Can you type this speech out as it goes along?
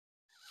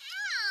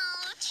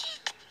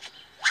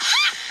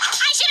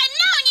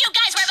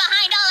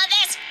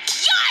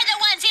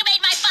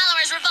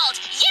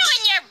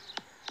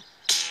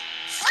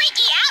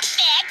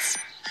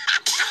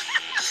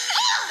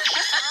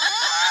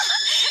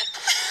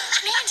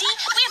Mandy,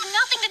 we have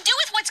nothing to do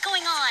with what's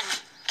going on.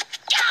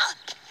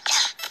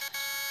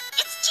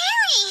 It's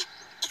Jerry!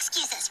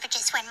 Excuse us for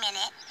just 1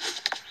 minute.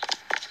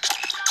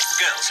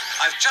 Girls,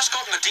 I've just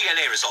gotten the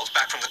DNA results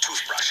back from the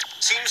toothbrush.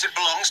 Seems it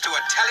belongs to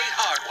a Telly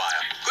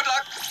Hardwire. Good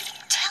luck.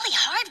 Telly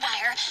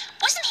Hardwire?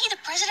 Wasn't he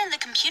the president of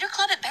the computer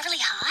club at Beverly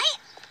High?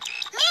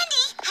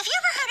 Mandy, have you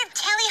ever heard of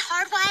Telly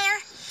Hardwire?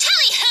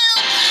 Telly who?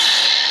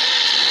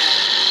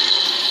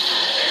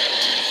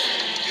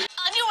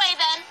 On your way,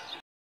 then.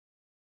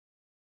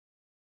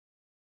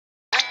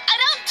 I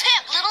don't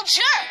tip little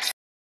jerks.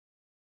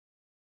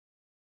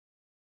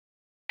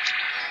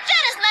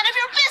 That is none of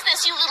your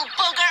business, you little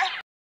booger.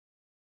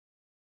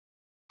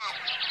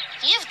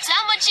 You've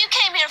done what you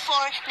came here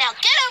for. Now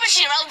get over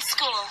to your own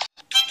school.